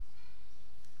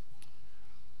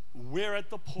we're at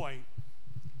the point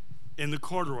in the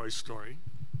corduroy story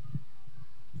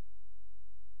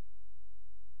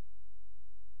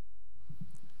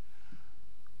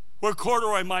where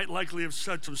corduroy might likely have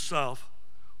said to himself,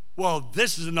 well,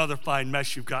 this is another fine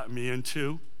mess you've gotten me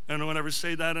into. Anyone ever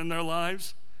say that in their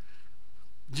lives?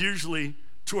 Usually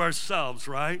to ourselves,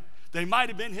 right? They might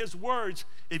have been his words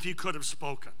if he could have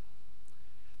spoken.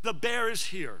 The bear is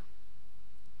here.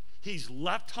 He's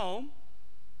left home,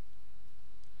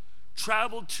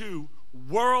 traveled to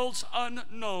worlds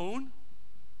unknown,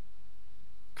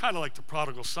 kind of like the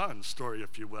prodigal son story,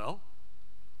 if you will,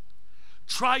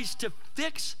 tries to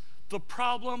fix the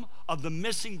problem of the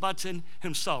missing button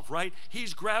himself, right?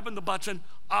 He's grabbing the button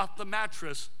off the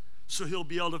mattress so he'll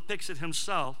be able to fix it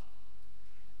himself.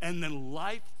 And then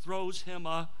life throws him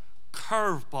a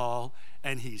curveball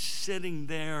and he's sitting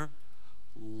there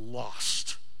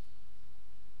lost.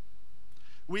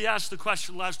 We asked the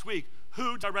question last week,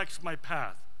 who directs my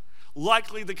path?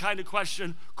 Likely the kind of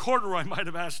question Corduroy might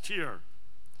have asked here.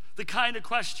 The kind of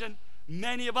question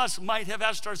many of us might have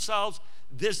asked ourselves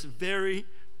this very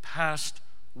past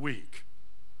week.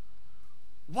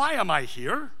 Why am I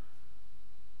here?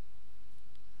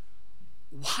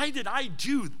 Why did I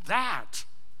do that?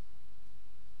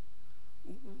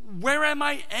 Where am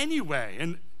I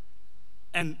anyway?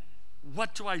 And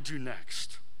what do I do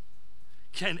next?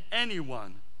 Can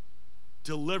anyone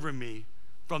deliver me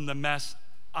from the mess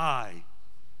I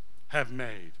have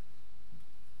made?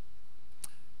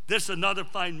 This another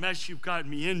fine mess you've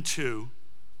gotten me into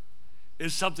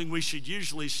is something we should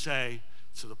usually say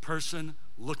to the person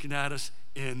looking at us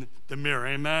in the mirror.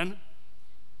 Amen?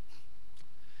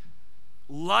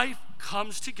 Life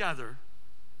comes together,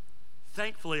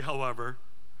 thankfully, however,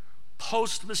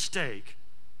 post-mistake,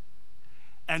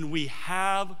 and we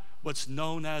have what's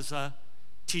known as a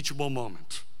teachable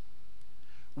moment.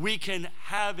 We can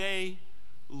have a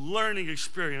learning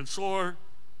experience, or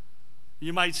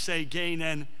you might say gain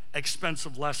an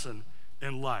expensive lesson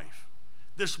in life.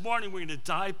 This morning, we're going to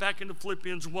dive back into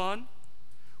Philippians 1.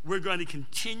 We're going to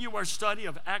continue our study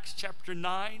of Acts chapter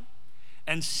 9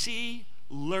 and see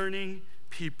learning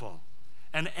people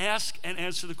and ask and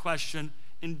answer the question,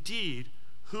 indeed,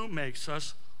 who makes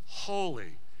us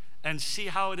holy? And see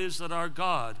how it is that our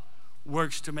God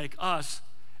works to make us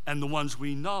and the ones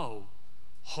we know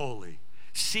holy.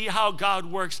 See how God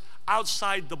works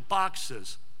outside the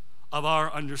boxes of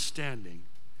our understanding,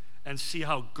 and see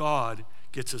how God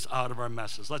gets us out of our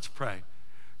messes. Let's pray.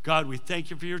 God, we thank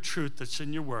you for your truth that's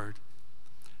in your word.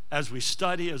 As we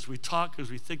study, as we talk, as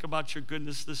we think about your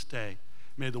goodness this day,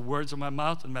 may the words of my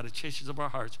mouth and meditations of our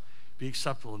hearts be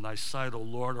acceptable in thy sight, O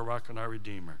Lord, our rock and our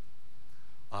redeemer.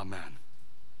 Amen.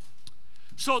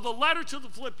 So the letter to the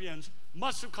Philippians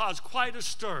must have caused quite a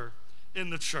stir in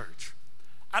the church.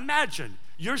 Imagine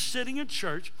you're sitting in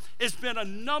church. It's been a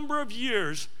number of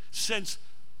years since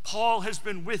Paul has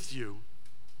been with you,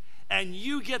 and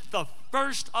you get the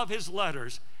first of his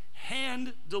letters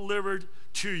hand-delivered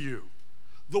to you.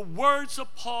 The words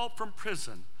of Paul from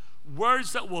prison,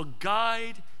 words that will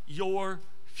guide your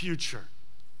future.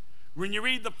 When you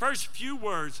read the first few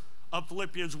words of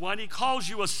Philippians 1, he calls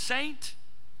you a saint,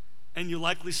 and you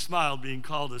likely smile being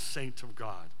called a saint of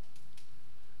God.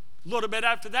 A little bit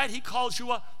after that, he calls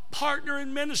you a partner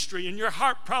in ministry, and your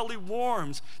heart probably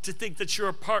warms to think that you're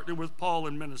a partner with Paul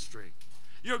in ministry.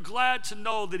 You're glad to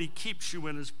know that he keeps you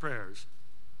in his prayers.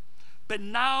 But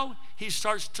now he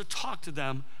starts to talk to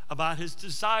them about his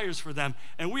desires for them,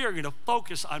 and we are going to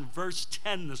focus on verse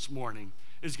 10 this morning.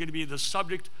 Is going to be the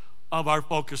subject of our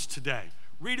focus today.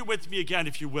 Read it with me again,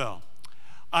 if you will.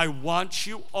 I want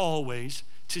you always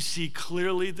to see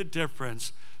clearly the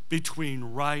difference between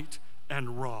right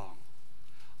and wrong.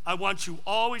 I want you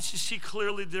always to see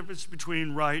clearly the difference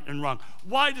between right and wrong.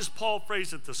 Why does Paul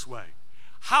phrase it this way?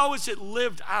 How is it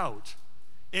lived out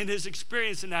in his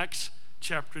experience in Acts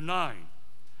chapter 9?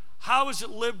 How is it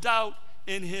lived out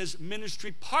in his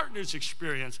ministry partner's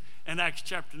experience in Acts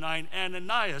chapter 9,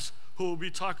 Ananias, who we'll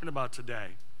be talking about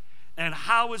today? And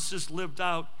how is this lived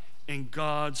out in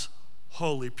God's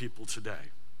holy people today?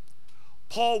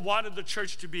 Paul wanted the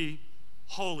church to be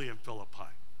holy in Philippi.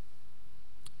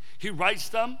 He writes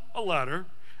them a letter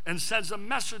and sends a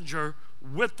messenger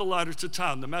with the letter to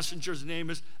town. The messenger's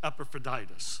name is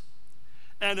Epaphroditus.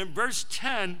 And in verse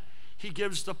 10, he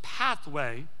gives the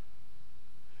pathway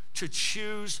to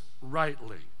choose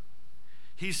rightly.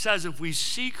 He says if we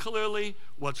see clearly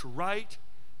what's right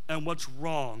and what's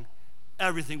wrong,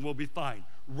 everything will be fine.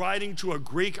 Writing to a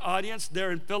Greek audience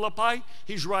there in Philippi,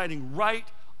 he's writing right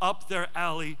up their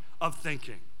alley of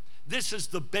thinking. this is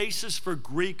the basis for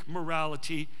Greek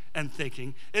morality and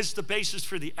thinking. It's the basis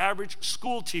for the average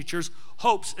school teacher's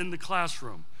hopes in the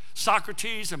classroom.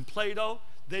 Socrates and Plato,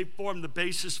 they formed the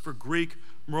basis for Greek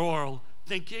moral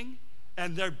thinking,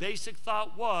 and their basic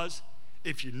thought was,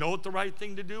 if you know what the right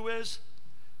thing to do is,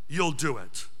 you'll do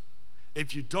it.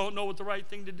 If you don't know what the right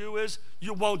thing to do is,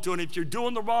 you won't do it. If you're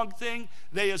doing the wrong thing,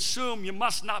 they assume you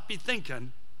must not be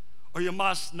thinking, or you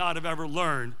must not have ever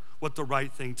learned what the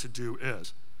right thing to do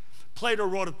is. Plato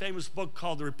wrote a famous book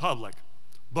called The Republic,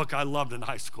 book I loved in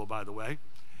high school, by the way.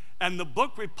 And the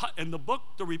book,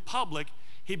 The Republic,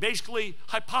 he basically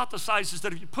hypothesizes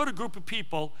that if you put a group of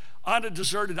people on a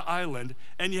deserted island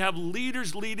and you have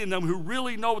leaders leading them who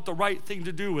really know what the right thing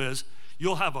to do is,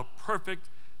 you'll have a perfect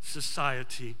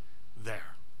society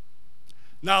there.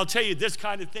 Now, I'll tell you, this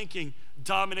kind of thinking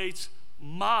dominates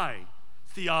my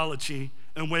theology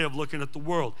and way of looking at the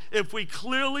world. If we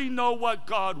clearly know what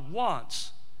God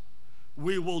wants,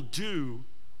 we will do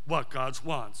what God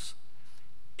wants.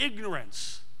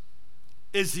 Ignorance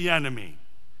is the enemy.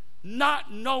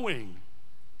 Not knowing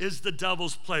is the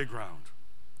devil's playground.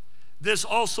 This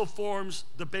also forms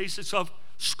the basis of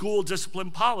school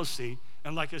discipline policy,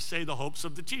 and like I say, the hopes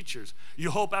of the teachers.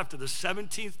 You hope after the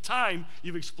 17th time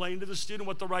you've explained to the student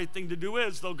what the right thing to do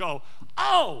is, they'll go,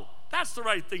 oh, that's the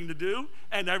right thing to do,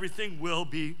 and everything will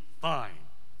be fine.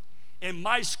 In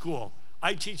my school,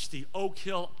 I teach the Oak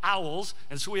Hill Owls,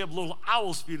 and so we have little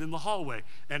owl's feet in the hallway.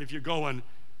 And if you're going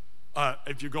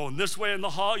this way in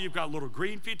the hall, you've got little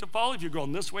green feet to follow. If you're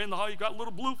going this way in the hall, you've got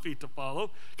little blue feet to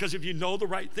follow. Because if you know the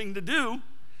right thing to do,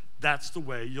 that's the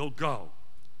way you'll go.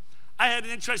 I had an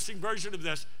interesting version of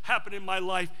this happen in my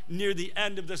life near the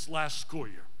end of this last school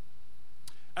year.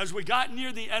 As we got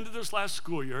near the end of this last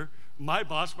school year, my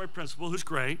boss, my principal, who's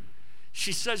great,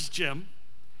 she says, Jim,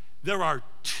 there are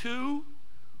 2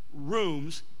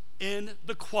 rooms in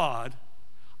the quad.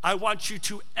 I want you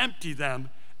to empty them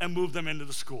and move them into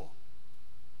the school.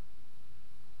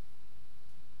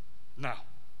 Now,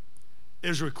 it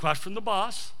was a request from the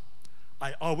boss.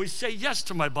 I always say yes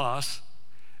to my boss.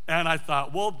 And I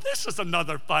thought, well, this is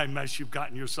another fine mess you've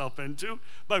gotten yourself into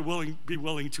by be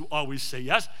willing to always say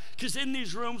yes. Because in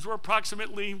these rooms were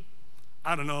approximately,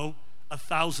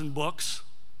 1,000 books,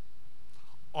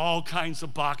 all kinds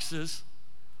of boxes,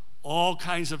 all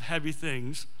kinds of heavy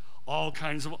things, all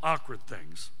kinds of awkward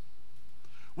things.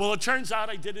 Well, it turns out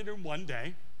I did it in one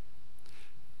day,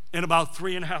 in about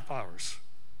 3.5 hours,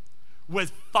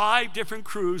 with 5 different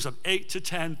crews of 8 to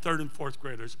 10 third and fourth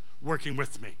graders working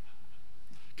with me,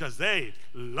 because they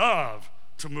love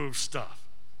to move stuff.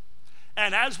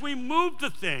 And as we moved the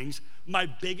things, my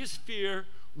biggest fear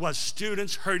was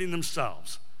students hurting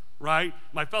themselves, right?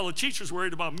 My fellow teachers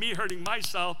worried about me hurting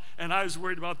myself, and I was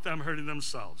worried about them hurting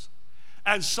themselves.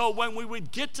 And so when we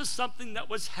would get to something that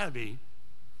was heavy,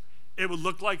 it would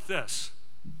look like this: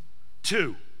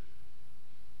 2.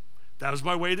 That was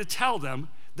my way to tell them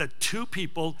that 2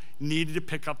 people needed to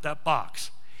pick up that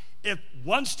box. If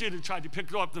one student tried to pick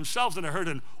it up themselves and I heard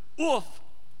an oof,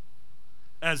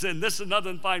 as in this is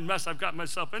another fine mess I've got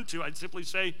myself into, I'd simply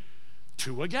say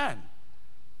 2 again,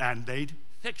 and they'd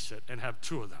fix it and have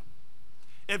 2 of them.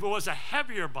 If it was a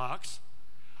heavier box,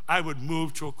 I would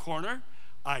move to a corner,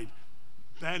 I'd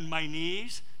bend my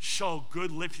knees, show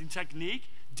good lifting technique,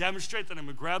 demonstrate that I'm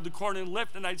gonna grab the corner and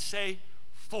lift, and I'd say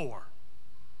 4.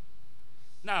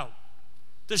 Now,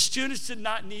 the students did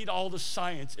not need all the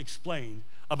science explained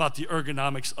about the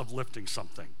ergonomics of lifting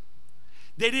something.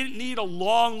 They didn't need a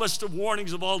long list of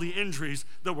warnings of all the injuries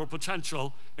that were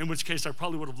potential, in which case I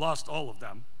probably would have lost all of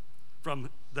them from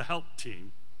the help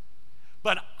team.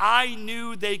 But I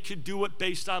knew they could do it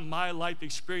based on my life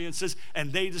experiences,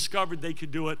 and they discovered they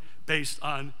could do it based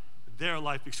on their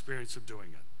life experience of doing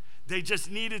it. They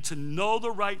just needed to know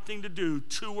the right thing to do,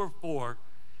 2 or 4,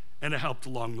 and it helped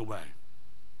along the way.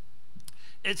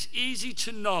 It's easy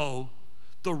to know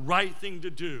the right thing to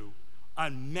do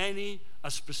on many a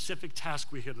specific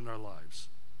task we hit in our lives.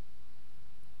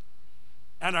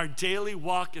 And our daily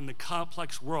walk in the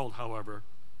complex world, however,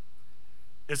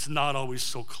 it's not always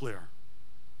so clear.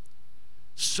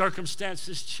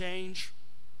 Circumstances change.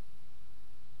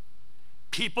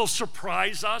 People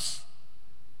surprise us.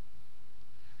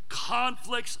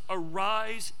 Conflicts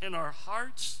arise in our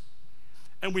hearts,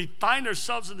 and we find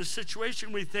ourselves in a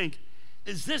situation we think,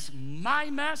 is this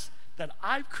my mess that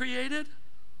I've created?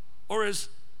 Or is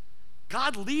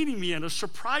God leading me in a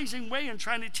surprising way and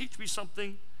trying to teach me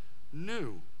something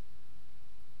new?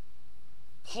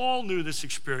 Paul knew this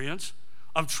experience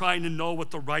of trying to know what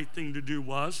the right thing to do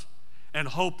was and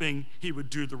hoping he would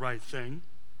do the right thing.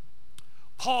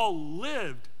 Paul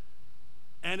lived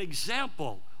an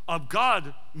example of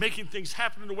God making things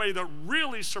happen in a way that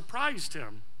really surprised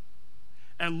him.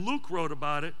 And Luke wrote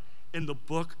about it in the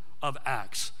book of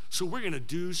Acts. So we're going to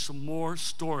do some more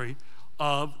story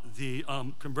of the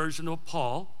conversion of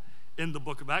Paul in the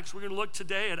book of Acts. We're going to look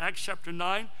today at Acts chapter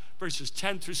 9, verses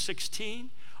 10 through 16.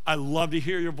 I love to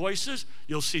hear your voices.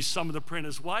 You'll see some of the print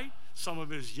is white, some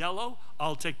of it is yellow.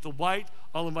 I'll take the white.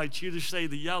 I'll invite you to say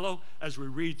the yellow as we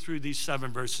read through these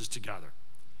 7 verses together.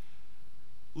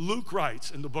 Luke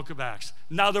writes in the book of Acts,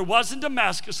 "Now there was in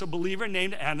Damascus a believer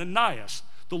named Ananias.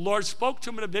 The Lord spoke to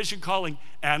him in a vision calling,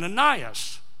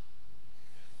 'Ananias.'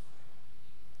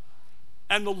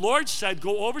 And the Lord said,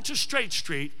 'Go over to Straight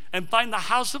Street and find the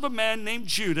house of a man named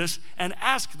Judas and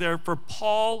ask there for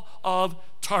Paul of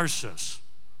Tarsus.'"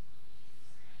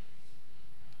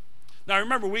 Now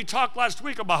remember, we talked last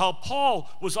week about how Paul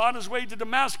was on his way to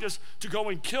Damascus to go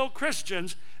and kill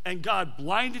Christians, and God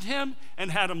blinded him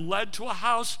and had him led to a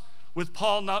house with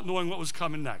Paul not knowing what was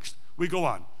coming next. We go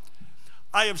on.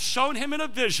 "I have shown him in a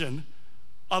vision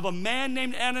of a man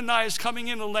named Ananias coming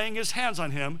in and laying his hands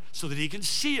on him so that he can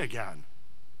see again.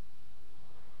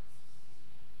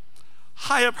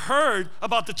 I have heard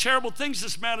about the terrible things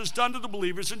this man has done to the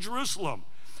believers in Jerusalem.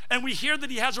 And we hear that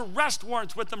he has arrest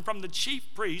warrants with him from the chief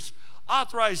priests,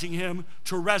 authorizing him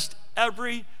to arrest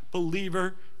every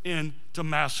believer in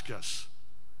Damascus.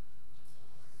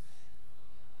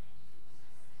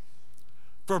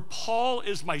 For Paul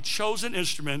is my chosen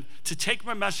instrument to take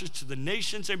my message to the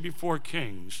nations and before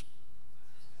kings.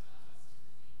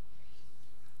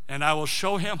 And I will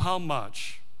show him how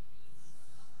much."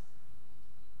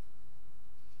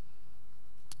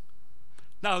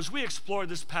 Now, as we explore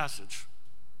this passage,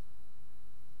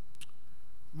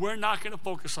 we're not going to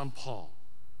focus on Paul.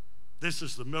 This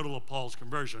is the middle of Paul's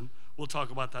conversion. We'll talk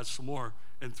about that some more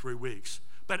in 3 weeks.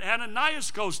 But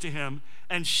Ananias goes to him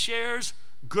and shares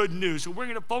good news. And we're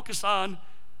going to focus on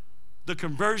the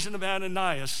conversion of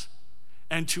Ananias.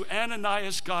 And to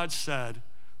Ananias, God said,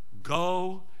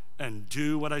 "Go and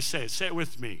do what I say." Say it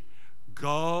with me.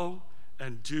 Go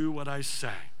and do what I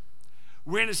say.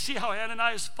 We're going to see how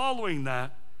Ananias, following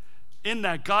that, in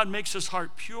that God makes his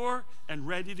heart pure and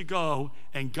ready to go,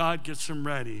 and God gets him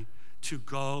ready to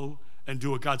go and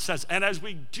do what God says. And as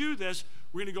we do this,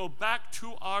 we're going to go back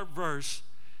to our verse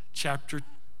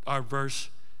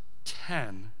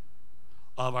 10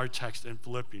 of our text in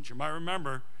Philippians. You might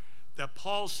remember that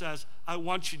Paul says, "I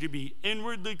want you to be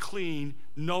inwardly clean,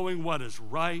 knowing what is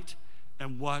right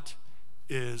and what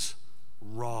is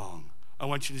wrong." I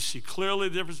want you to see clearly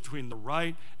the difference between the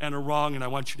right and the wrong, and I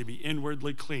want you to be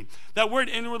inwardly clean. That word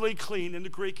inwardly clean in the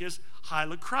Greek is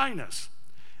hylokrinos.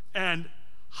 And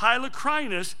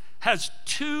hylokrinos has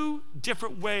 2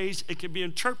 different ways it can be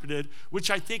interpreted, which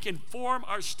I think inform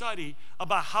our study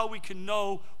about how we can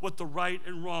know what the right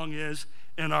and wrong is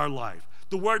in our life.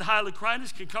 The word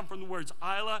hylokrinos can come from the words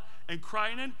hyla and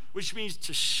krinon, which means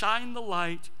to shine the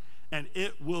light, and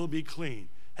it will be clean.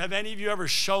 Have any of you ever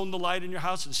shone the light in your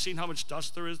house and seen how much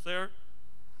dust there is there?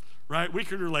 Right? We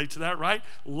can relate to that, right?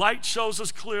 Light shows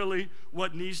us clearly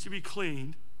what needs to be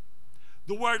cleaned.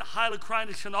 The word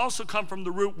hylokrinos can also come from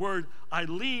the root word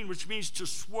eilein, which means to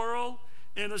swirl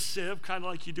in a sieve, kind of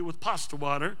like you do with pasta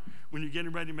water when you're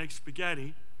getting ready to make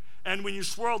spaghetti. And when you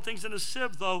swirl things in a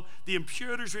sieve, though, the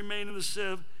impurities remain in the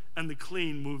sieve and the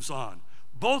clean moves on.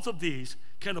 Both of these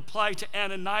can apply to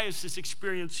Ananias'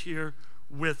 experience here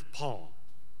with Paul.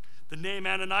 The name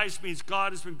Ananias means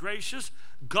God has been gracious.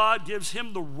 God gives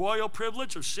him the royal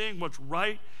privilege of seeing what's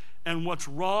right and what's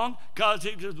wrong. God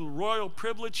gives him the royal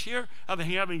privilege here of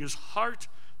having his heart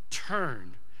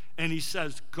turned. And he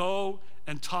says, "Go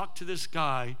and talk to this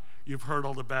guy you've heard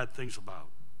all the bad things about."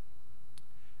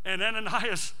 And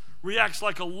Ananias reacts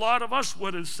like a lot of us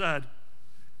would and said,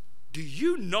 "Do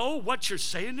you know what you're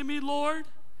saying to me, Lord?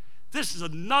 This is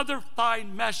another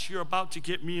fine mess you're about to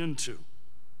get me into."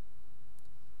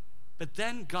 But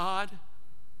then God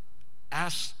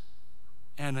asks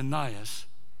Ananias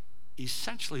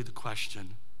essentially the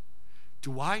question,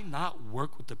 do I not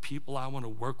work with the people I want to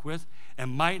work with?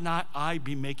 And might not I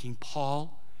be making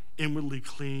Paul inwardly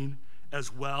clean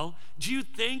as well? Do you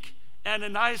think,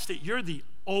 Ananias, that you're the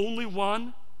only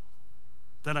one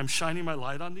that I'm shining my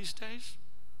light on these days?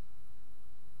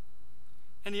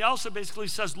 And he also basically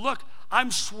says, look,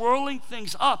 I'm swirling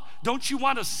things up. Don't you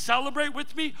want to celebrate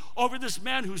with me over this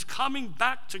man who's coming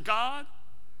back to God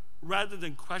rather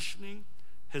than questioning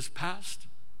his past?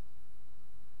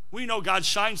 We know God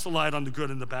shines the light on the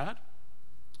good and the bad.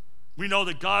 We know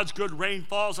that God's good rain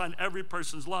falls on every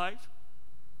person's life.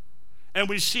 And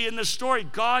we see in this story,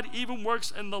 God even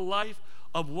works in the life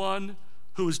of one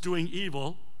who is doing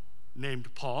evil,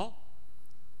 named Paul.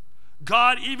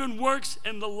 God even works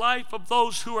in the life of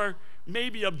those who are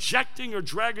maybe objecting or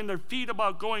dragging their feet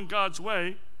about going God's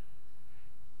way.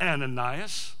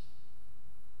 Ananias.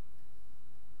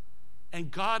 And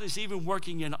God is even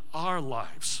working in our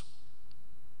lives.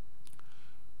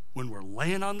 When we're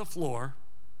laying on the floor,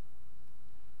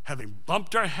 having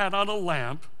bumped our head on a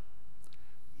lamp,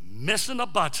 missing a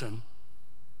button,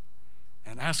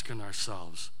 and asking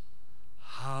ourselves,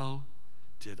 how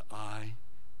did I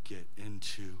get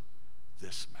into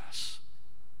this mess?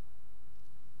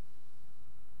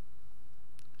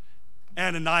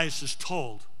 Ananias is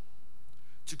told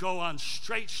to go on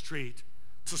Straight Street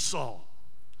to Saul.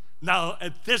 Now,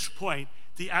 at this point,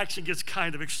 the action gets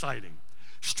kind of exciting.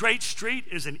 Straight Street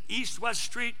is an east-west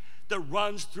street that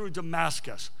runs through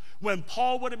Damascus. When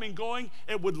Paul would have been going,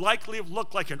 it would likely have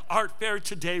looked like an art fair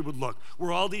today would look,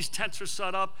 where all these tents are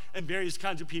set up and various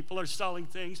kinds of people are selling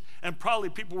things, and probably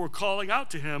people were calling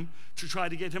out to him to try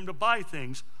to get him to buy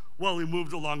things while he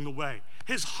moved along the way.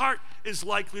 His heart is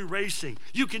likely racing.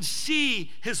 You can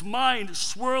see his mind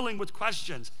swirling with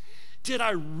questions. Did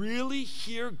I really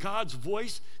hear God's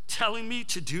voice telling me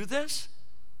to do this?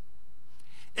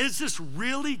 Is this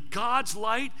really God's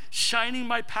light shining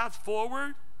my path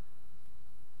forward?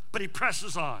 But he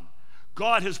presses on.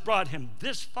 God has brought him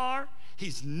this far.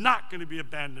 He's not going to be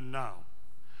abandoned now.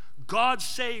 God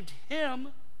saved him.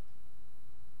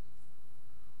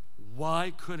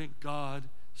 Why couldn't God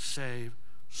save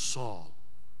Saul?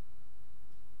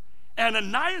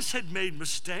 Ananias had made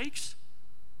mistakes,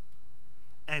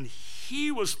 and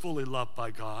he was fully loved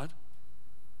by God.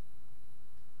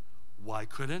 Why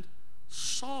couldn't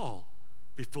Saul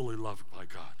be fully loved by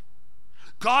God?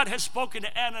 God has spoken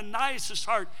to Ananias'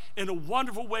 heart in a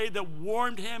wonderful way that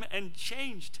warmed him and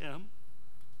changed him.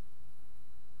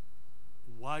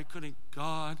 Why couldn't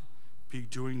God be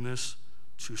doing this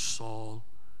to Saul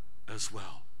as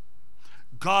well?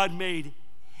 God made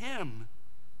him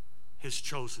his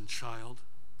chosen child.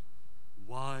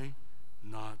 Why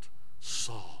not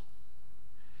Saul?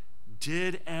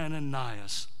 Did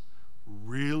Ananias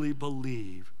really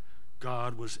believe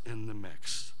God was in the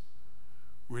mix?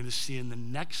 We're going to see in the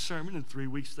next sermon in 3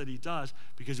 weeks that he does,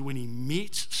 because when he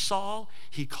meets Saul,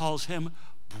 he calls him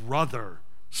Brother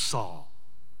Saul.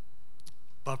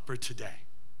 But for today,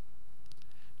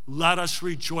 let us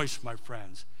rejoice, my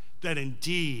friends, that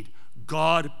indeed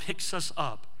God picks us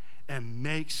up and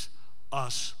makes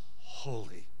us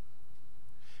holy.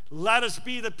 Let us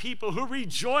be the people who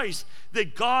rejoice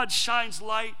that God shines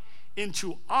light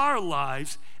into our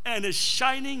lives and is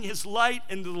shining his light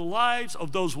into the lives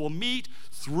of those we'll meet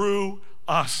through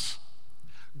us.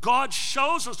 God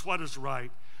shows us what is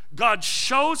right. God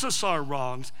shows us our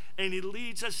wrongs, and he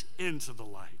leads us into the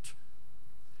light.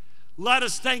 Let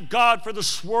us thank God for the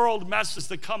swirled messes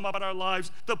that come up in our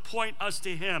lives that point us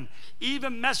to him.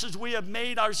 Even messes we have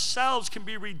made ourselves can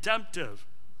be redemptive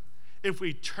if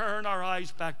we turn our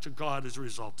eyes back to God as a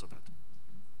result of it.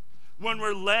 When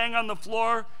we're laying on the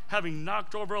floor, having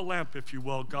knocked over a lamp, if you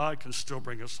will, God can still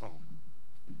bring us home.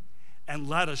 And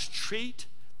let us treat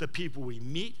the people we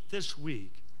meet this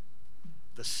week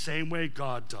the same way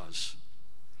God does.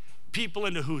 People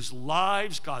into whose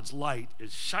lives God's light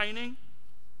is shining.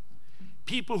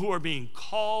 People who are being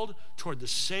called toward the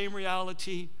same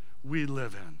reality we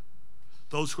live in.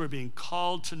 Those who are being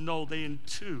called to know they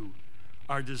too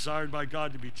are desired by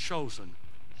God to be chosen,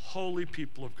 holy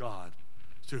people of God,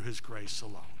 through his grace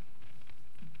alone.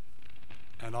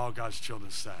 And all God's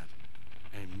children said,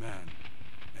 amen.